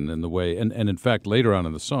 Hamilton, in the way. And in fact, later on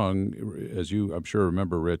in the song, as you, I'm sure,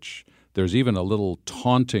 remember, Rich, there's even a little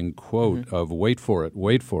taunting quote of wait for it.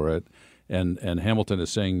 And Hamilton is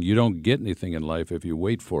saying, you don't get anything in life if you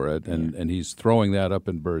wait for it. And he's throwing that up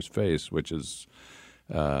in Burr's face, which is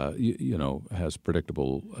has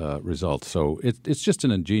predictable results. So it's just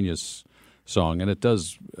an ingenious song, and it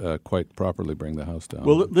does quite properly bring the house down.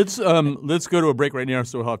 Well, let's go to a break right now,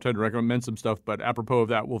 so we'll have time to recommend some stuff. But apropos of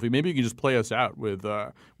that, Wolfie, maybe you can just play us out with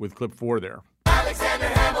clip 4 there. Alexander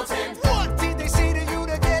Hamilton. What did they say to you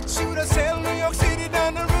to get you to sail New York City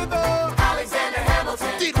down the river? Alexander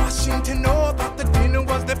Hamilton. Did Washington know about the dinner?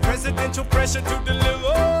 Was there presidential pressure to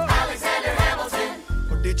deliver? Alexander Hamilton.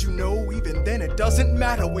 Or did you know even then it doesn't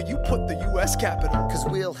matter where you put the U.S. Capitol? Cause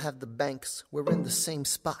we'll have the banks, we're in the same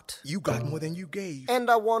spot. You got more than you gave. And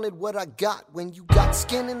I wanted what I got. When you got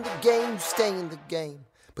skin in the game, you stay in the game.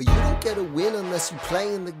 But you don't get a win unless you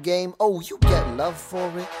play in the game. Oh, you get love for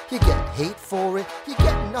it, you get hate for it, you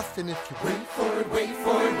get nothing if you wait for it, wait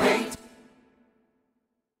for it, wait.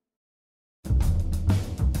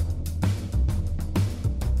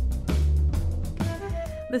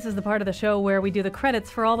 This is the part of the show where we do the credits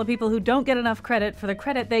for all the people who don't get enough credit for the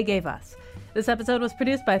credit they gave us. This episode was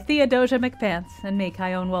produced by Theodosia McPants and me,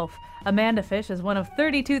 Kyone Wolf. Amanda Fish is one of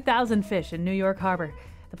 32,000 fish in New York Harbor.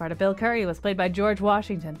 The part of Bill Curry was played by George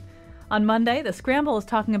Washington. On Monday, The Scramble is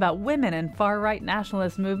talking about women and far-right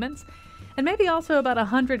nationalist movements, and maybe also about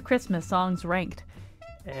 100 Christmas songs ranked.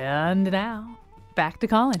 And now, back to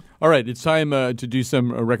Colin. All right, it's time to do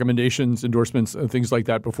some recommendations, endorsements, things like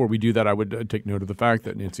that. Before we do that, I would take note of the fact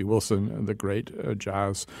that Nancy Wilson, the great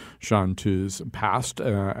jazz chanteuse, passed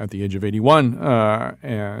at the age of 81,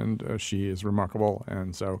 and she is remarkable.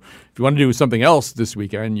 And so if you want to do something else this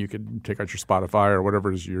weekend, you could take out your Spotify or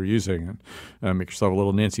whatever it is you're using and make yourself a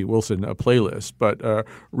little Nancy Wilson playlist. But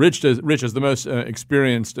Rich, as the most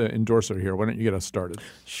experienced endorser here, why don't you get us started?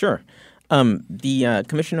 Sure. The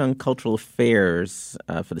Commission on Cultural Affairs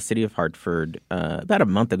for the City of Hartford, about a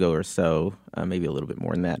month ago or so, maybe a little bit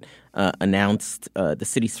more than that, announced the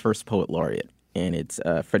city's first poet laureate, and it's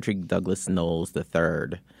Frederick Douglass Knowles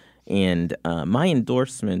III. And my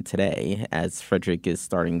endorsement today, as Frederick is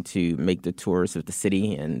starting to make the tours of the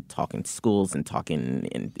city and talking to schools and talking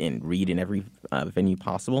and read in every venue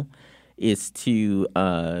possible, is to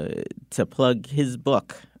plug his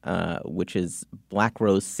book, which is Black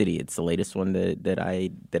Rose City. It's the latest one that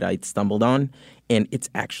I stumbled on, and it's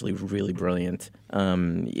actually really brilliant.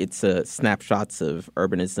 It's snapshots of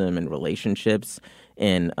urbanism and relationships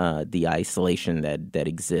and the isolation that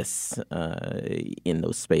exists in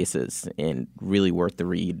those spaces, and really worth the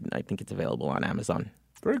read. I think it's available on Amazon.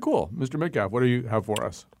 Very cool. Mr. Metcalf, what do you have for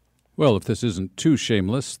us? Well, if this isn't too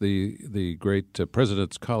shameless, the great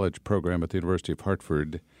President's College program at the University of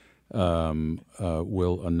Hartford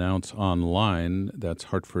will announce online, that's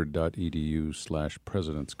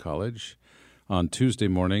hartford.edu/President's College, on Tuesday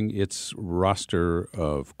morning, its roster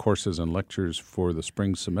of courses and lectures for the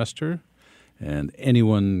spring semester. And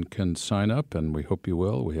anyone can sign up, and we hope you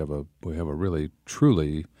will. We have a really,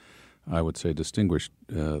 truly, I would say, distinguished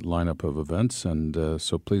lineup of events. And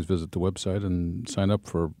so please visit the website and sign up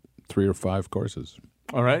for 3 or 5 courses.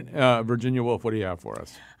 All right. Virginia Woolf, what do you have for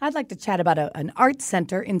us? I'd like to chat about an art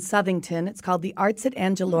center in Southington. It's called the Arts at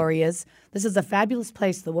Angeloria's. This is a fabulous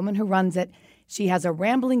place. The woman who runs it, she has a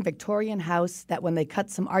rambling Victorian house that when they cut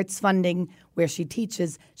some arts funding where she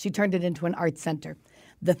teaches, she turned it into an art center.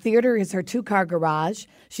 The theater is her 2-car garage.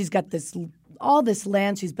 She's got all this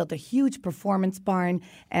land. She's built a huge performance barn,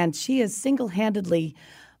 and she is single-handedly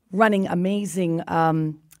running amazing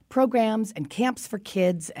programs and camps for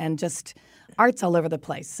kids and just arts all over the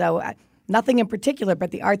place. So nothing in particular,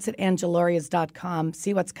 but the arts at angelorias.com.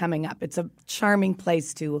 See what's coming up. It's a charming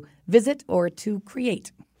place to visit or to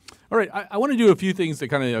create. All right, I want to do a few things that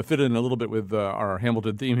kind of fit in a little bit with our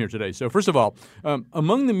Hamilton theme here today. So first of all,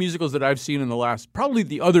 among the musicals that I've seen in the last, probably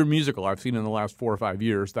the other musical I've seen in the last 4 or 5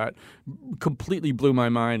 years that completely blew my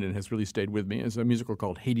mind and has really stayed with me is a musical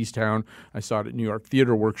called Hadestown. I saw it at New York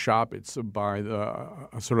Theater Workshop. It's by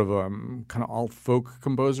a sort of kind of alt-folk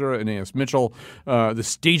composer, Anais Mitchell. The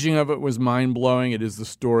staging of it was mind-blowing. It is the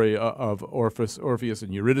story of Orpheus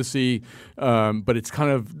and Eurydice, but it's kind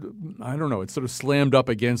of, I don't know, it's sort of slammed up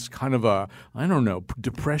against kind of a, I don't know,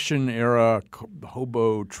 Depression era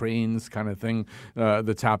hobo trains kind of thing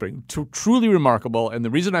that's happening. Truly remarkable. And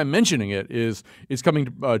the reason I'm mentioning it is it's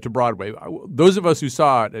coming to Broadway. Those of us who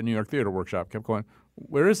saw it at New York Theater Workshop kept going,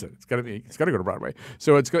 where is it? It's got to go to Broadway.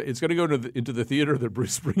 So it's going to go into the theater that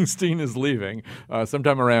Bruce Springsteen is leaving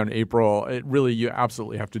sometime around April. You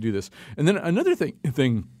absolutely have to do this. And then another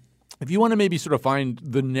thing If you want to maybe sort of find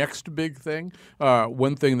the next big thing,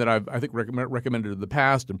 one thing that I think recommended in the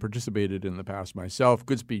past and participated in the past myself,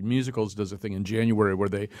 Goodspeed Musicals does a thing in January where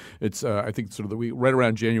it's I think sort of the week right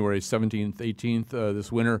around January 17th, 18th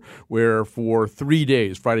this winter, where for 3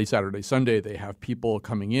 days, Friday, Saturday, Sunday, they have people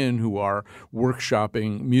coming in who are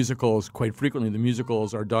workshopping musicals. Quite frequently, the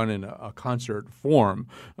musicals are done in a concert form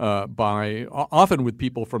often with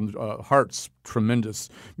people from Hart's tremendous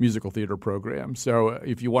musical theater program. So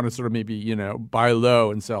if you want to sort of maybe, buy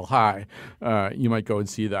low and sell high, you might go and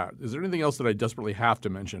see that. Is there anything else that I desperately have to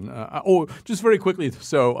mention? Just very quickly.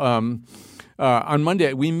 So on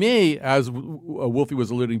Monday, we may, as Wolfie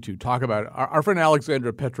was alluding to, talk about our friend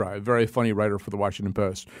Alexandra Petri, a very funny writer for the Washington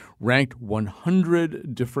Post, ranked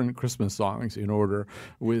 100 different Christmas songs in order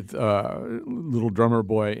with Little Drummer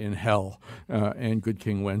Boy in Hell and Good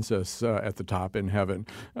King Wenceslas at the top in heaven.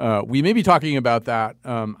 We may be talking about that.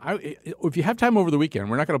 If you have time over the weekend,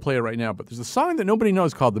 we're not going to play it right now, but there's a song that nobody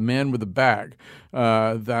knows called The Man with the Bag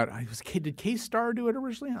did K-Star do it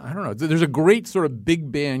originally? I don't know. There's a great sort of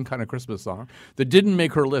big band kind of Christmas song that didn't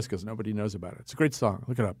make her list because nobody knows about it. It's a great song.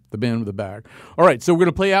 Look it up, The Man with the Bag. All right, so we're going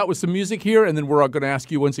to play out with some music here, and then we're going to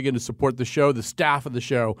ask you once again to support the show. The staff of the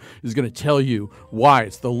show is going to tell you why.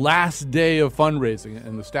 It's the last day of fundraising,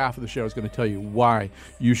 and the staff of the show is going to tell you why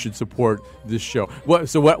you should support this show.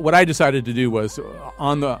 So what I decided to do was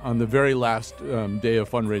on the very last day of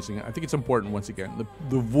fundraising, I think it's important once again,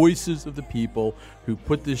 the voices of the people who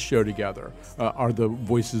put this show together are the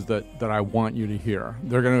voices that I want you to hear.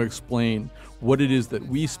 They're going to explain what it is that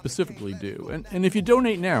we specifically do. And if you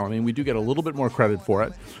donate now, I mean, we do get a little bit more credit for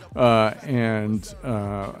it. And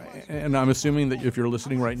I'm assuming that if you're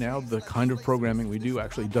listening right now, the kind of programming we do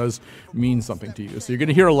actually does mean something to you. So you're going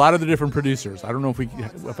to hear a lot of the different producers. I don't know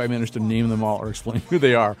if I managed to name them all or explain who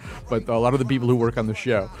they are, but a lot of the people who work on the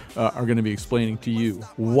show are going to be explaining to you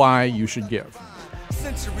why you should give.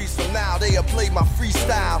 Centuries from now, they'll play my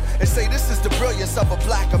freestyle and say this is the brilliance of a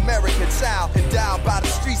black American child, endowed by the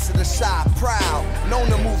streets of the shy, proud, known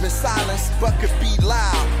to move in silence but could be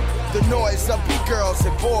loud. The noise of big girls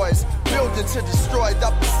and boys, building to destroy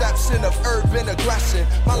the perception of urban aggression.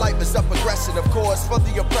 My life is up aggression, of course, for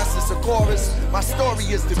the oppressors, of chorus. My story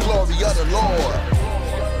is the glory of the Lord.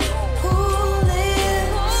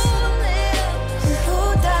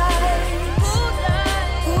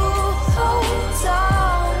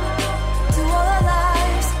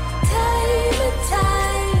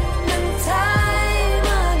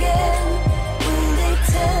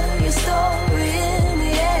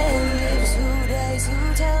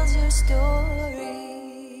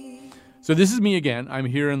 So this is me again. I'm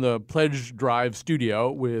here in the Pledge Drive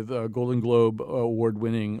studio with Golden Globe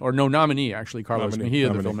award-winning, or no, nominee actually, Carlos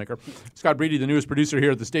Mejia, the filmmaker. Scott Breedy, the newest producer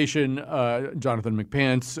here at the station. Jonathan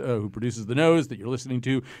McPants, who produces The Nose that you're listening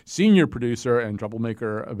to. Senior producer and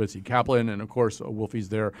troublemaker Betsy Kaplan. And, of course, Wolfie's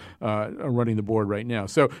there running the board right now.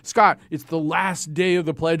 So, Scott, it's the last day of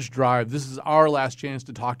the Pledge Drive. This is our last chance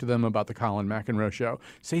to talk to them about the Colin McEnroe Show.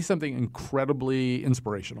 Say something incredibly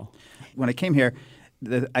inspirational. When I came here,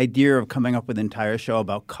 the idea of coming up with an entire show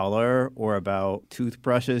about color or about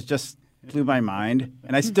toothbrushes just blew my mind.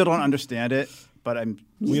 And I still don't understand it, but I'm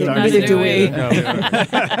neither do we.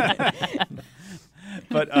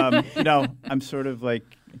 But, I'm sort of like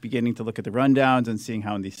beginning to look at the rundowns and seeing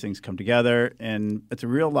how these things come together. And it's a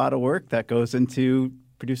real lot of work that goes into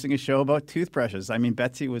producing a show about toothbrushes. I mean,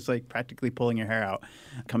 Betsy was like practically pulling her hair out,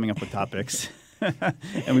 coming up with topics.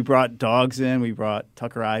 And we brought dogs in. We brought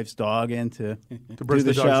Tucker Ives' dog in to do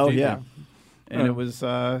the show. Yeah, and it was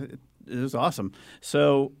awesome.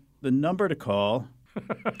 So the number to call.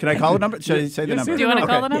 Can I call the number? Should I say the number? Do you want to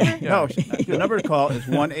call the number? Yeah. No, the number to call is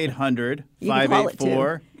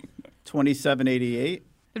 1-800-584-2788.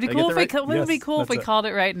 It'd be cool if we called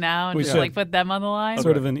it right now and just like put them on the line.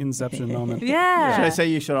 Sort of an Inception moment. Yeah. Should I say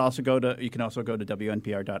you can also go to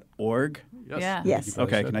WNPR.org? Yes. Yes.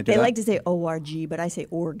 Okay, can I do They that? like to say ORG, but I say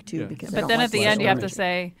org too because. But then at the end you have to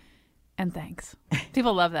say, and thanks.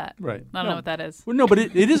 People love that. Right. I don't know what that is. Well, no, but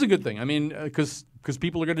it is a good thing. I mean, because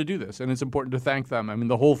people are going to do this, and it's important to thank them. I mean,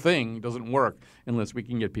 the whole thing doesn't work unless we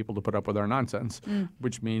can get people to put up with our nonsense,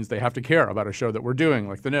 which means they have to care about a show that we're doing,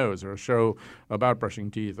 like The Nose, or a show about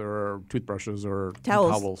brushing teeth, or toothbrushes, or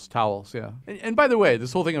towels. Yeah. And by the way,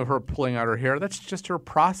 this whole thing of her pulling out her hair—that's just her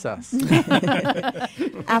process.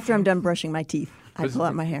 After I'm done brushing my teeth. I pull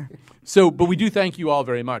out my hair. So, but we do thank you all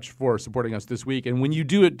very much for supporting us this week. And when you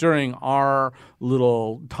do it during our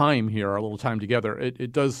little time here, our little time together,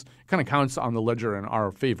 it does kind of counts on the ledger in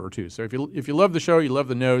our favor too. So if you love the show, you love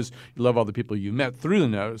the nose, you love all the people you met through the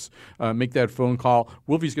nose, make that phone call.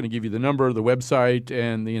 Wolfie's going to give you the number, the website,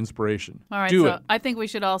 and the inspiration. All right, do so it. I think we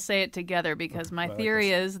should all say it together because my theory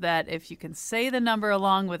is that if you can say the number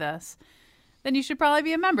along with us, then you should probably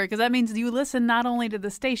be a member because that means you listen not only to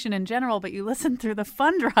the station in general, but you listen through the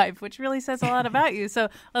fund drive, which really says a lot about you. So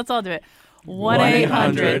let's all do it.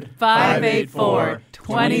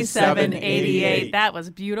 1-800-584-2788. That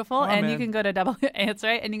was beautiful. And you can go to that's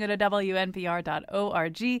right. And you can go to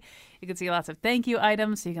WNPR.org. You can see lots of thank you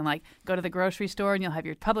items. So you can go to the grocery store and you'll have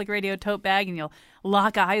your public radio tote bag and you'll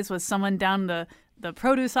lock eyes with someone down the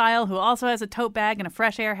produce aisle who also has a tote bag and a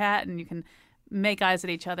fresh air hat, and you can make eyes at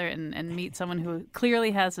each other and meet someone who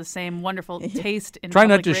clearly has the same wonderful taste in Try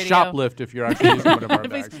public not to radio. shoplift if you're actually using one of our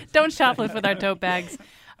Please bags. don't shoplift with our tote bags.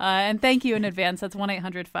 And thank you in advance. That's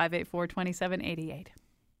 1-800-584-2788.